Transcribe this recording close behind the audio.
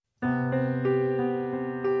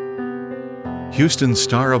Houston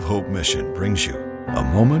Star of Hope Mission brings you a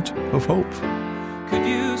moment of hope. Could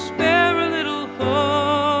you spare a little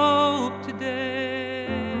hope today?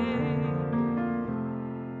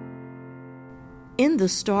 In the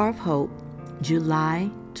Star of Hope, July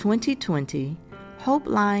 2020, Hope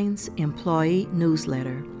Line's employee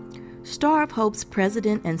newsletter, Star of Hope's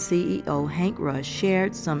president and CEO Hank Rush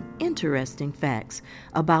shared some interesting facts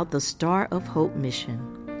about the Star of Hope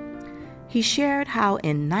mission. He shared how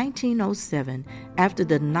in 1907, after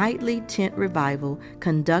the nightly tent revival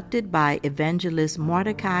conducted by evangelist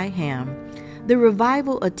Mordecai Ham, the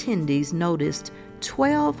revival attendees noticed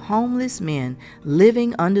 12 homeless men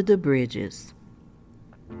living under the bridges.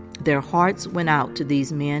 Their hearts went out to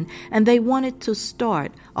these men, and they wanted to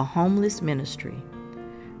start a homeless ministry.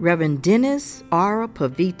 Reverend Dennis R.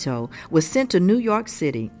 Pavito was sent to New York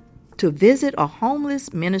City to visit a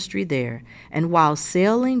homeless ministry there, and while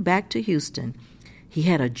sailing back to Houston, he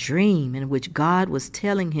had a dream in which God was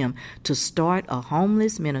telling him to start a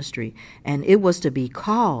homeless ministry, and it was to be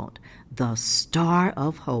called the Star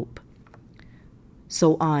of Hope.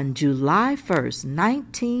 So on July 1st,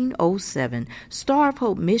 1907, Star of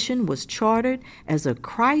Hope Mission was chartered as a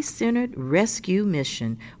Christ-centered rescue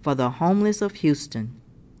mission for the homeless of Houston.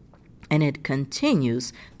 And it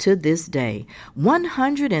continues to this day,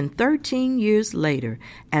 113 years later,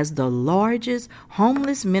 as the largest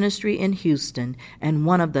homeless ministry in Houston and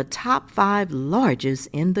one of the top 5 largest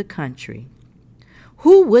in the country.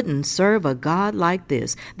 Who wouldn't serve a God like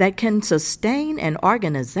this that can sustain an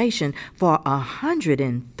organization for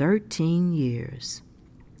 113 years?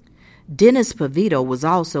 Dennis Pavito was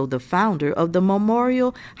also the founder of the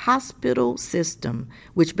Memorial Hospital System,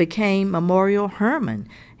 which became Memorial Hermann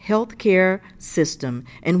Healthcare System,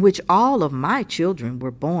 in which all of my children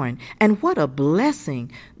were born. And what a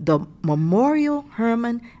blessing the Memorial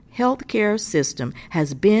Hermann Healthcare System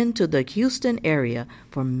has been to the Houston area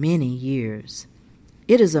for many years.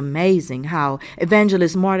 It is amazing how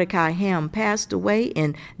Evangelist Mordecai Ham passed away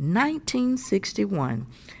in 1961,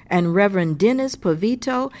 and Reverend Dennis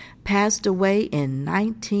Pavito passed away in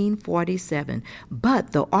 1947.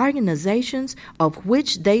 But the organizations of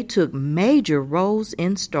which they took major roles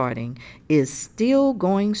in starting is still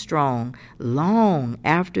going strong long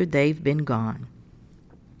after they've been gone.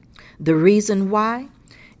 The reason why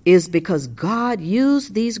is because God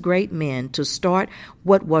used these great men to start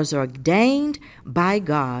what was ordained by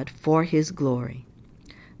God for His glory.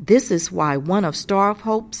 This is why one of Star of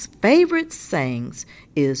Hope's favorite sayings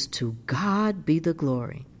is, "To God be the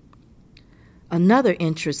glory." Another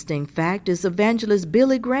interesting fact is evangelist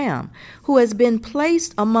Billy Graham, who has been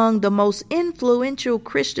placed among the most influential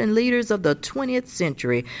Christian leaders of the 20th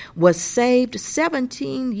century, was saved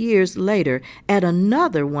 17 years later at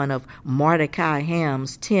another one of Mordecai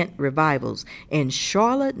Ham's tent revivals in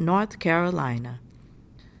Charlotte, North Carolina.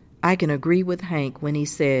 I can agree with Hank when he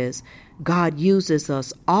says, God uses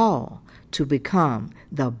us all to become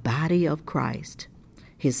the body of Christ,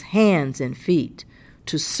 His hands and feet,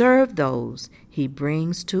 to serve those He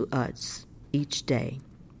brings to us each day.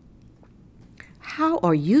 How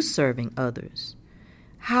are you serving others?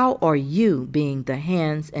 How are you being the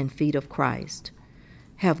hands and feet of Christ?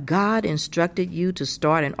 Have God instructed you to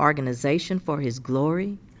start an organization for His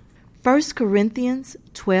glory? 1 Corinthians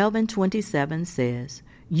 12:27 says,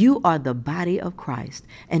 "You are the body of Christ,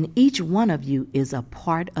 and each one of you is a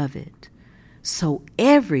part of it." So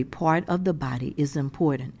every part of the body is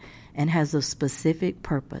important and has a specific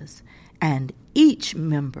purpose, and each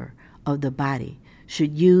member of the body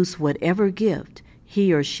should use whatever gift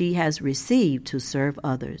he or she has received to serve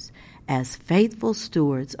others as faithful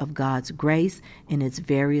stewards of God's grace in its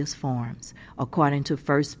various forms, according to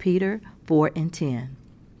 1 Peter 4:10.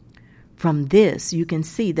 From this, you can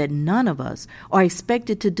see that none of us are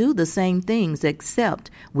expected to do the same things,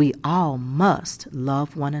 except we all must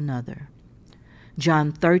love one another.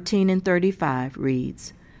 John 13:35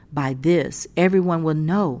 reads, "By this everyone will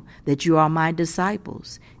know that you are my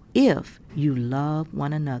disciples, if you love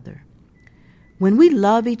one another." When we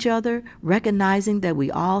love each other, recognizing that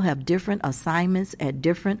we all have different assignments at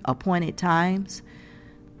different appointed times,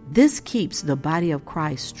 this keeps the body of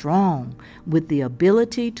Christ strong with the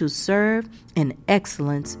ability to serve in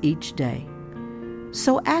excellence each day.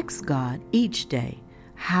 So ask God each day,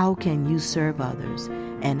 how can you serve others,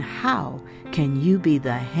 and how can you be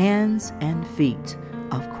the hands and feet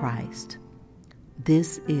of Christ?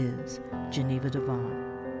 This is Geneva Devon.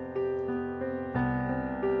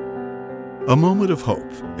 A Moment of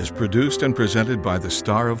Hope is produced and presented by the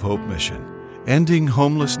Star of Hope Mission, ending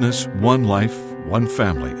homelessness one life, one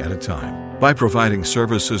family at a time, by providing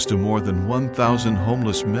services to more than 1,000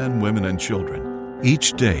 homeless men, women, and children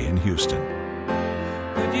each day in Houston.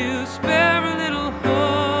 Could you spare a little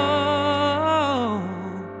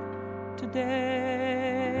hope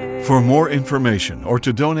today? For more information or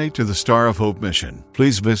to donate to the Star of Hope mission,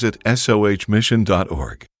 please visit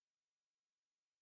sohmission.org.